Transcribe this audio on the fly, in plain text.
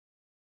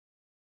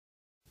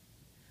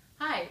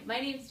Hi, my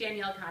name is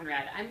Danielle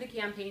Conrad. I'm the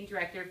campaign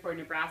director for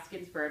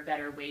Nebraskans for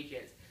Better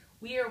Wages.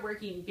 We are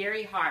working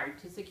very hard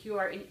to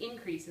secure an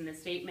increase in the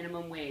state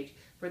minimum wage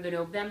for the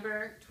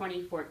November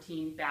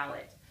 2014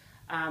 ballot.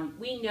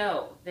 We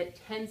know that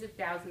tens of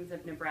thousands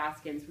of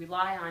Nebraskans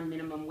rely on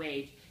minimum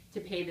wage to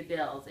pay the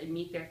bills and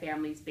meet their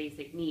family's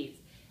basic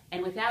needs.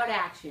 And without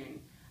action,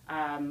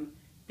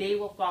 they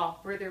will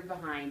fall further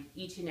behind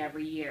each and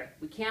every year.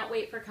 We can't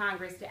wait for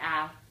Congress to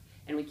act,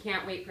 and we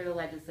can't wait for the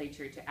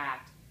legislature to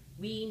act.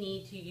 We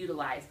need to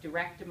utilize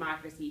direct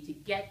democracy to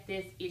get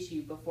this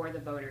issue before the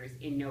voters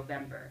in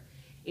November.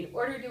 In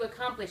order to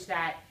accomplish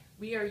that,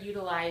 we are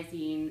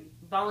utilizing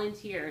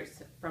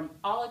volunteers from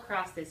all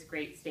across this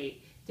great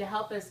state to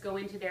help us go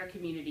into their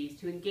communities,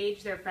 to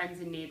engage their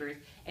friends and neighbors,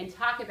 and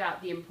talk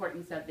about the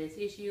importance of this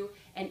issue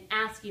and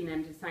asking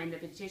them to sign the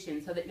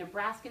petition so that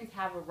Nebraskans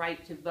have a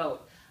right to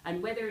vote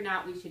on whether or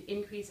not we should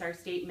increase our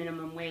state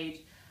minimum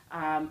wage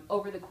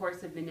over the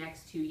course of the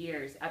next 2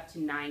 years up to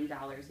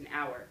 $9 an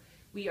hour.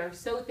 We are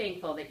so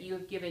thankful that you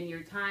have given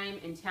your time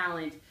and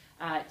talent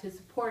to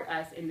support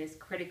us in this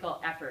critical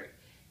effort.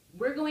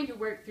 We're going to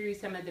work through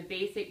some of the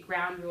basic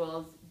ground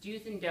rules,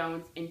 do's and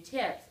don'ts, and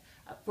tips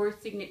for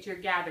signature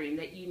gathering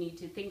that you need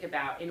to think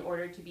about in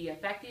order to be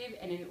effective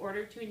and in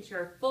order to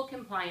ensure full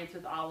compliance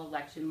with all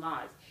election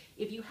laws.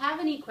 If you have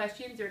any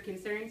questions or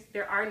concerns,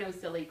 there are no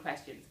silly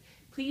questions.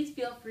 Please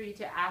feel free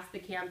to ask the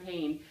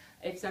campaign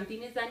if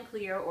something is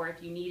unclear or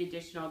if you need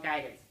additional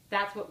guidance.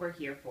 That's what we're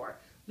here for.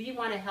 We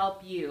want to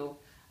help you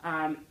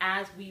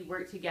as we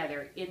work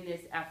together in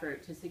this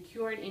effort to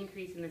secure an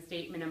increase in the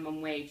state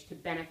minimum wage to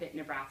benefit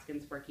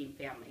Nebraskans' working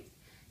families.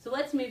 So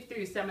let's move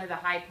through some of the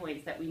high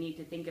points that we need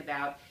to think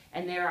about,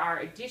 and there are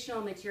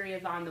additional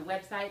materials on the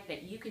website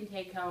that you can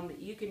take home, that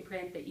you can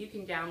print, that you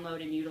can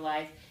download and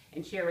utilize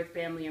and share with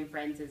family and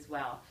friends as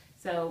well.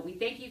 So we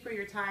thank you for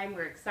your time.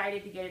 We're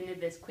excited to get into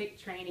this quick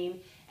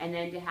training and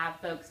then to have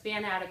folks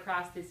fan out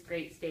across this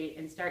great state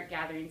and start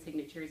gathering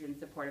signatures in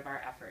support of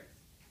our efforts.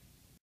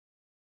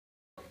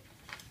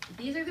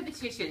 These are the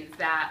petitions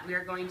that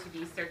we're going to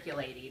be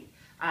circulating.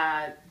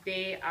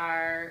 They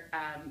are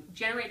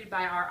generated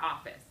by our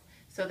office.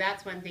 So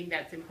that's one thing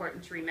that's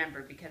important to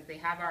remember because they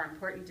have our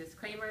important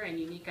disclaimer and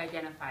unique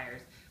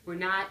identifiers. We're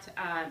not,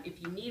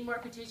 if you need more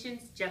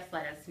petitions, just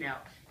let us know.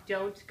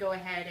 Don't go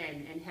ahead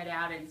and head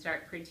out and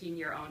start printing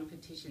your own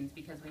petitions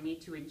because we need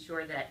to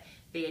ensure that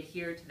they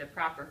adhere to the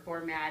proper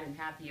format and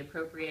have the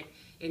appropriate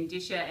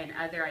indicia and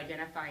other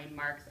identifying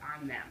marks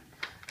on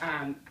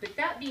them. But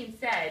that being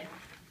said,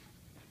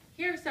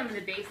 here are some of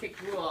the basic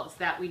rules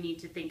that we need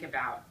to think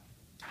about.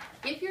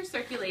 If you're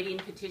circulating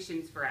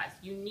petitions for us,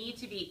 you need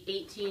to be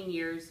 18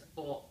 years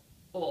old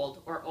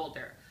or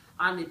older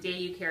on the day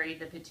you carry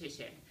the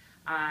petition.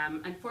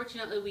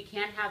 Unfortunately, we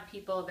can't have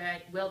people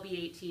that will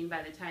be 18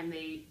 by the time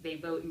they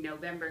vote in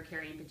November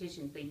carrying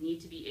petitions. They need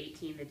to be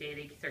 18 the day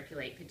they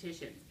circulate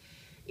petitions.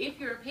 If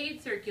you're a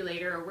paid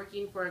circulator or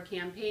working for a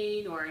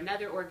campaign or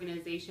another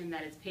organization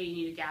that is paying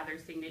you to gather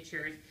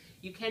signatures,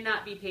 you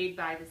cannot be paid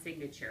by the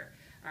signature.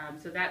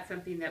 So that's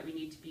something that we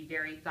need to be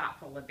very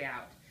thoughtful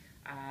about.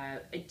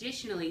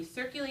 Additionally,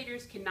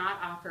 circulators cannot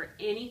offer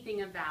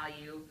anything of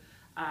value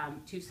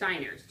to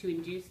signers to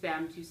induce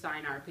them to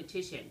sign our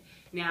petition.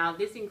 Now,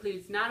 this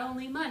includes not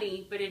only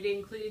money, but it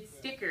includes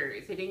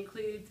stickers, it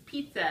includes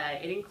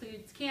pizza, it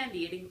includes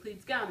candy, it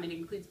includes gum, it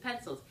includes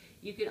pencils.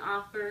 You can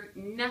offer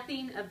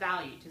nothing of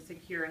value to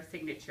secure a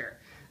signature.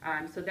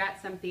 So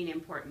that's something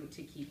important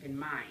to keep in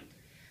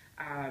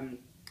mind.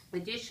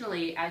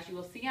 Additionally, as you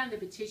will see on the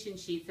petition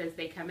sheets as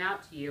they come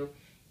out to you,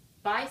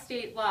 by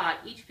state law,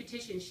 each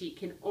petition sheet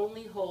can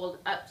only hold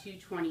up to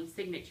 20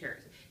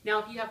 signatures. Now,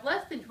 if you have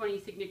less than 20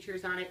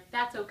 signatures on it,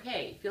 that's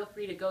okay. Feel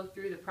free to go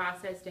through the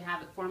process to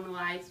have it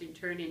formalized and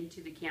turned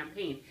into the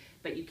campaign.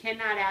 But you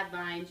cannot add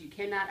lines, you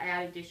cannot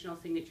add additional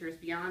signatures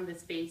beyond the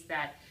space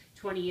that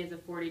 20 is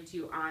afforded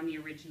to on the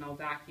original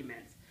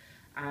documents.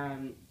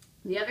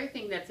 The other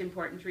thing that's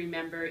important to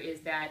remember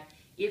is that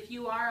if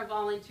you are a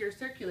volunteer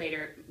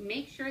circulator,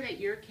 make sure that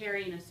you're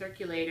carrying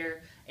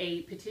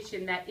a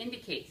petition that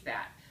indicates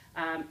that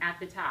at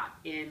the top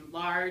in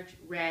large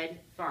red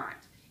font.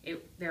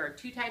 There are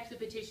two types of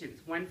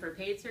petitions, one for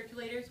paid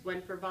circulators,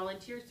 one for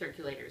volunteer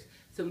circulators.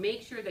 So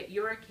make sure that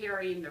you're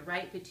carrying the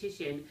right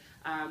petition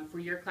for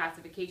your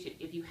classification.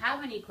 If you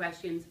have any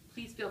questions,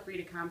 please feel free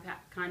to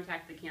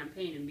contact the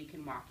campaign and we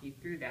can walk you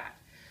through that.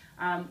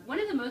 One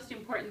of the most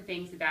important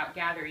things about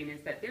gathering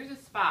is that there's a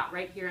spot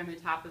right here on the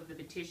top of the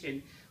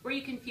petition where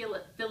you can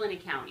fill in a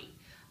county.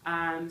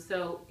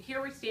 So here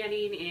we're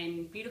standing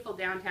in beautiful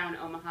downtown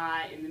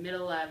Omaha in the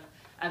middle of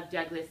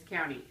Douglas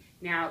County.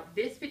 Now,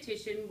 this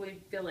petition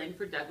would fill in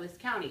for Douglas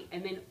County,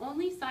 and then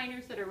only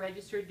signers that are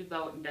registered to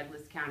vote in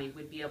Douglas County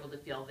would be able to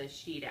fill this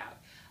sheet out.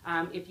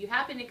 If you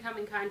happen to come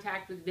in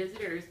contact with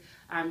visitors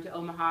to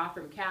Omaha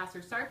from Cass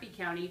or Sarpy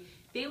County,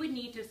 they would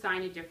need to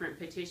sign a different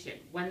petition,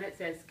 one that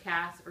says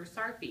Cass or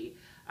Sarpy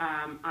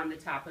on the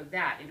top of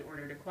that in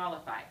order to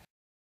qualify.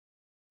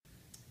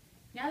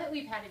 Now that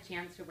we've had a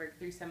chance to work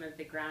through some of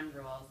the ground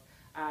rules,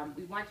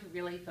 we want to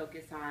really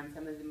focus on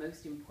some of the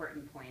most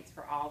important points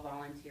for all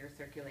volunteer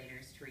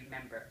circulators to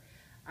remember.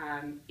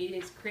 It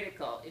is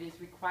critical, it is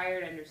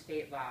required under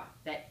state law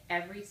that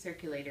every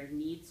circulator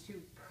needs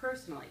to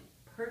personally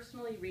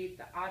read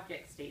the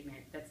object statement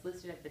that's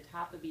listed at the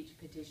top of each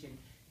petition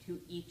to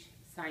each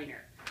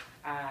signer.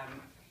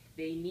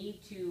 They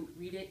need to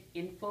read it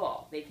in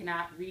full. They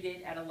cannot read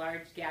it at a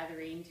large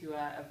gathering to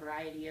a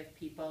variety of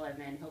people and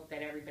then hope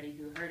that everybody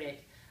who heard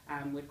it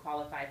would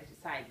qualify to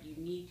decide. You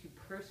need to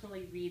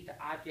personally read the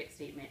object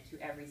statement to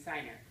every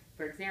signer.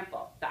 For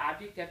example, the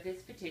object of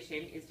this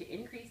petition is to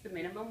increase the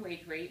minimum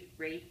wage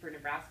rate for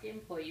Nebraska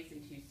employees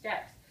in 2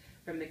 steps,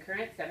 from the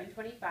current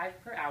 $7.25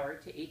 per hour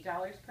to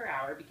 $8 per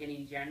hour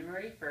beginning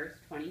January 1st,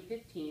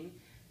 2015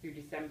 through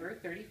December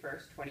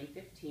 31st,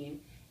 2015,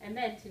 and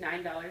then to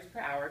 $9 per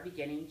hour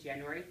beginning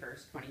January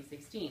 1st,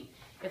 2016.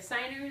 If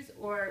signers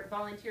or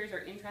volunteers are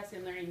interested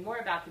in learning more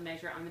about the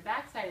measure, on the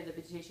back side of the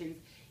petitions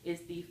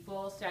is the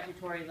full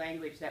statutory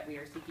language that we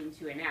are seeking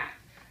to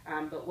enact.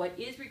 But what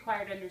is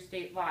required under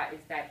state law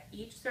is that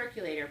each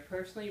circulator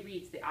personally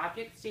reads the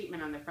object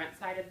statement on the front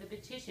side of the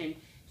petition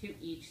to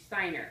each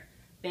signer.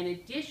 Then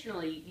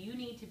additionally, you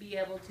need to be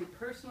able to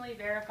personally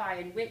verify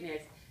and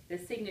witness the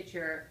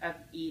signature of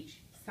each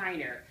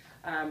signer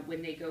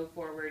when they go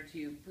forward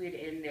to put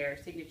in their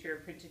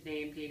signature, printed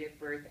name, date of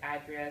birth,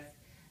 address,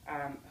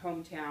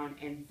 hometown,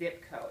 and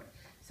zip code.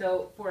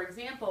 So, for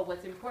example,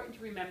 what's important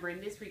to remember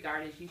in this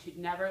regard is you should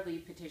never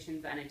leave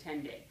petitions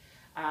unattended.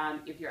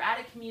 If you're at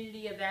a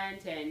community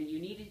event and you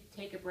need to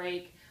take a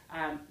break,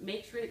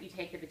 make sure that you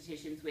take the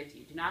petitions with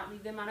you. Do not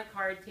leave them on a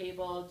card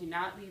table. Do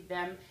not leave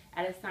them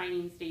at a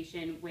signing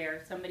station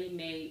where somebody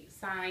may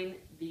sign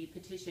the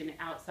petition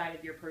outside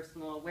of your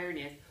personal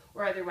awareness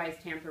or otherwise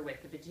tamper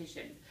with the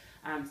petitions.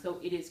 So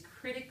it is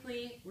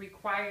critically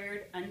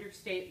required under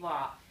state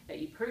law that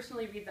you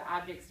personally read the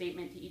object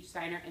statement to each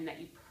signer and that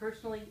you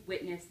personally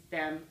witness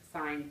them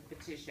sign the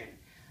petition.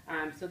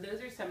 So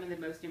those are some of the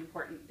most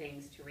important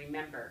things to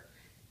remember.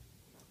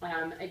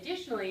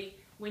 Additionally,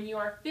 when you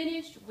are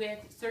finished with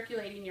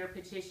circulating your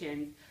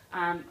petitions,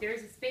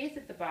 there's a space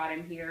at the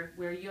bottom here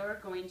where you're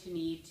going to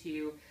need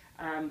to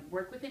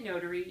work with a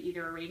notary,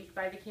 either arranged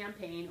by the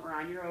campaign or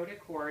on your own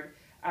accord,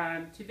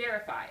 to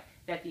verify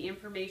that the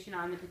information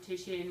on the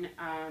petition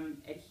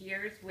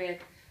adheres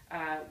with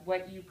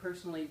what you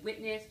personally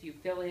witnessed. You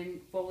fill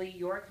in fully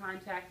your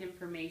contact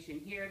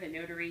information here. The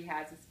notary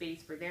has a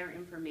space for their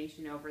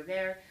information over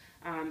there,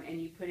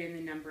 and you put in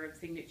the number of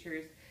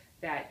signatures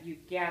that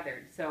you've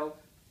gathered. So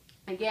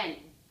again,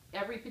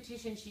 every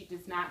petition sheet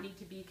does not need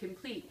to be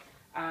complete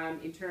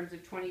in terms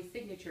of 20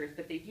 signatures,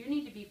 but they do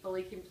need to be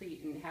fully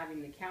complete in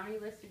having the county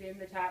listed in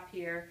the top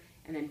here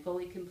and then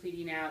fully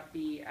completing out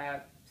the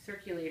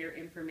circulator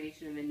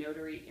information and the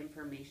notary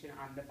information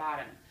on the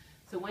bottom.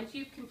 So once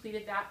you've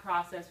completed that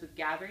process with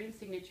gathering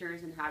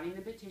signatures and having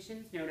the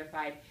petitions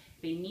notified,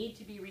 they need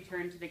to be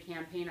returned to the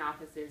campaign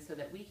offices so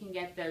that we can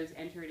get those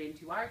entered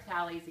into our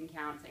tallies and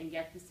counts and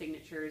get the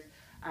signatures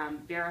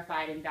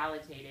verified and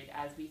validated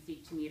as we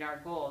seek to meet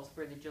our goals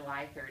for the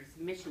July 3rd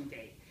submission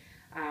date.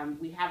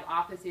 We have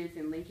offices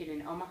in Lincoln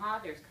and Omaha.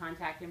 There's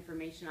contact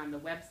information on the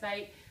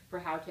website for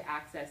how to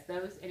access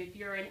those. And if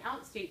you're in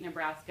outstate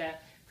Nebraska,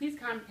 please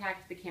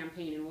contact the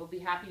campaign and we'll be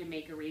happy to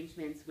make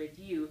arrangements with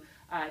you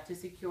to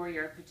secure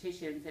your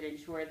petitions and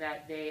ensure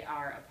that they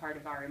are a part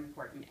of our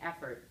important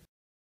effort.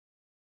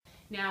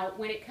 Now,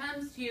 when it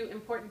comes to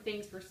important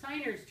things for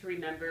signers to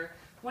remember,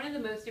 one of the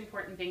most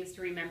important things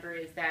to remember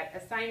is that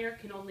a signer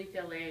can only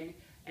fill in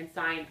and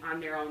sign on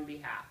their own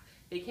behalf.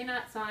 They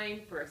cannot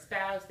sign for a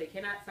spouse, they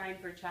cannot sign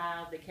for a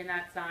child, they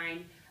cannot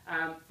sign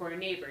for a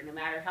neighbor, no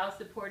matter how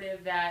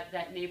supportive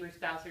that neighbor,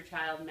 spouse, or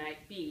child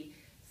might be.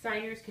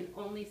 Signers can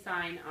only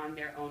sign on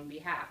their own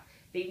behalf.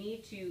 They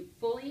need to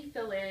fully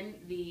fill in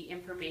the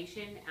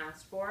information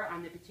asked for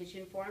on the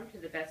petition form to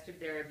the best of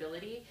their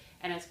ability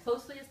and as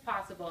closely as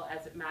possible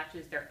as it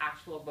matches their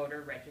actual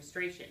voter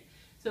registration.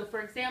 So for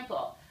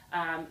example,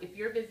 if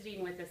you're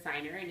visiting with a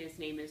signer and his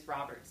name is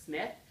Robert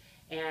Smith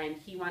and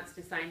he wants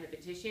to sign the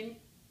petition,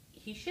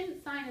 he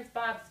shouldn't sign as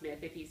Bob Smith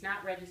if he's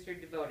not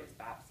registered to vote as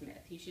Bob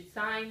Smith. He should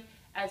sign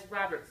as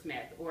Robert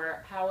Smith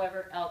or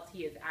however else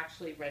he is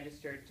actually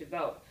registered to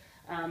vote.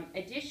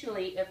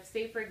 Additionally, if,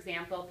 say, for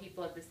example,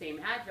 people of the same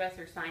address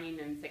are signing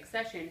in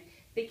succession,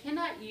 they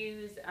cannot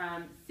use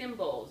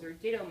symbols or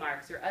ditto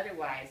marks or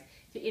otherwise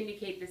to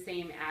indicate the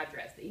same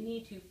address. They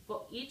need to,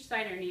 each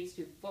signer needs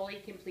to fully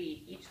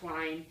complete each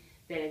line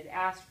that is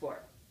asked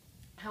for.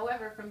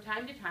 However, from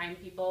time to time,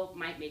 people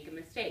might make a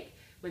mistake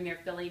when they're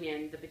filling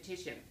in the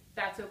petition.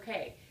 That's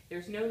okay.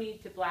 There's no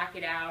need to black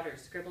it out or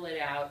scribble it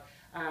out.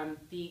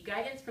 The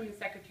guidance from the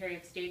Secretary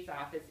of State's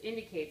office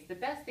indicates the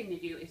best thing to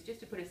do is just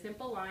to put a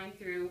simple line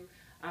through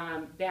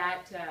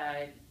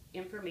that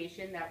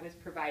information that was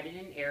provided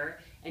in error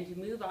and to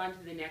move on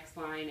to the next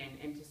line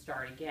and to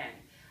start again.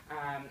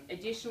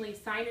 Additionally,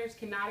 signers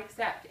cannot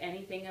accept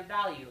anything of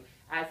value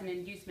as an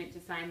inducement to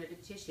sign the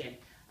petition.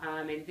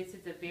 And this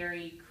is a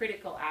very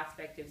critical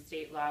aspect of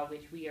state law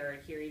which we are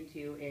adhering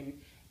to in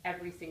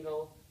every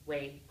single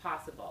way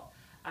possible.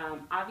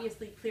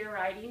 Obviously, clear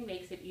writing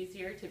makes it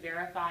easier to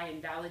verify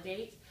and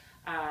validate.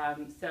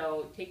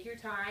 So take your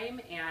time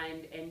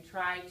and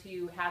try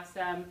to have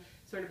some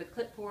sort of a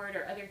clipboard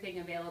or other thing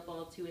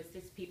available to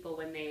assist people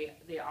when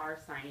they are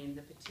signing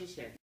the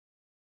petition.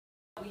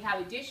 We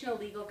have additional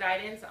legal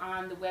guidance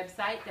on the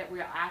website that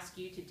we'll ask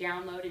you to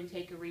download and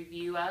take a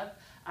review of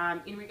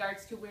in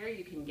regards to where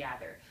you can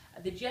gather.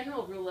 The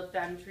general rule of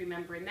thumb to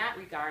remember in that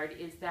regard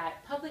is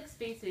that public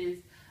spaces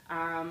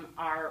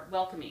are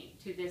welcoming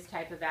to this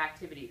type of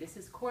activity. This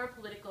is core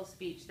political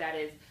speech that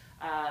is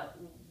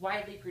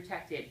widely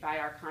protected by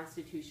our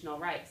constitutional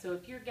rights. So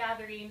if you're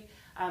gathering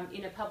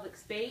in a public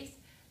space,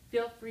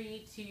 feel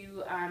free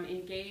to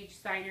engage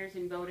signers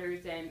and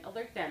voters and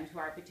alert them to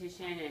our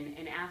petition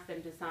and ask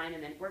them to sign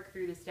and then work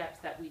through the steps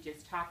that we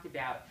just talked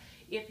about.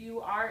 If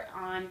you are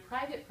on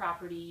private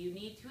property, you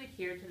need to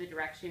adhere to the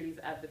directions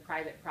of the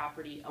private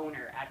property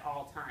owner at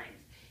all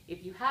times.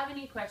 If you have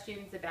any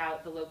questions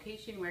about the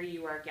location where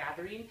you are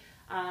gathering,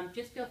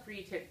 just feel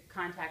free to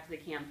contact the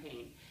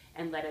campaign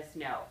and let us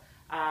know.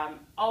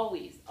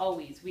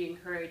 Always, we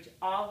encourage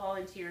all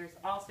volunteers,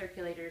 all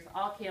circulators,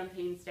 all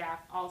campaign staff,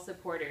 all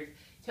supporters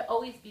to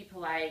always be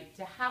polite,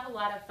 to have a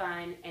lot of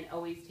fun, and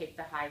always take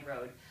the high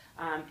road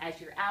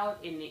as you're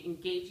out in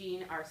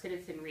engaging our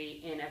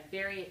citizenry in a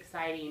very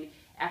exciting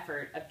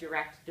effort of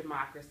direct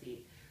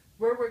democracy.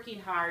 We're working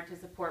hard to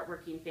support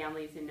working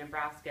families in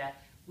Nebraska.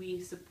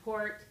 We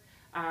support,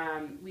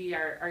 we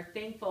are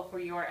thankful for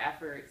your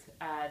efforts.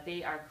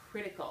 They are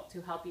critical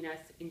to helping us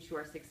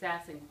ensure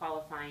success and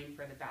qualifying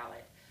for the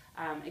ballot.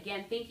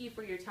 Again, thank you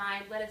for your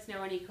time. Let us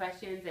know any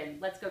questions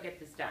and let's go get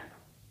this done.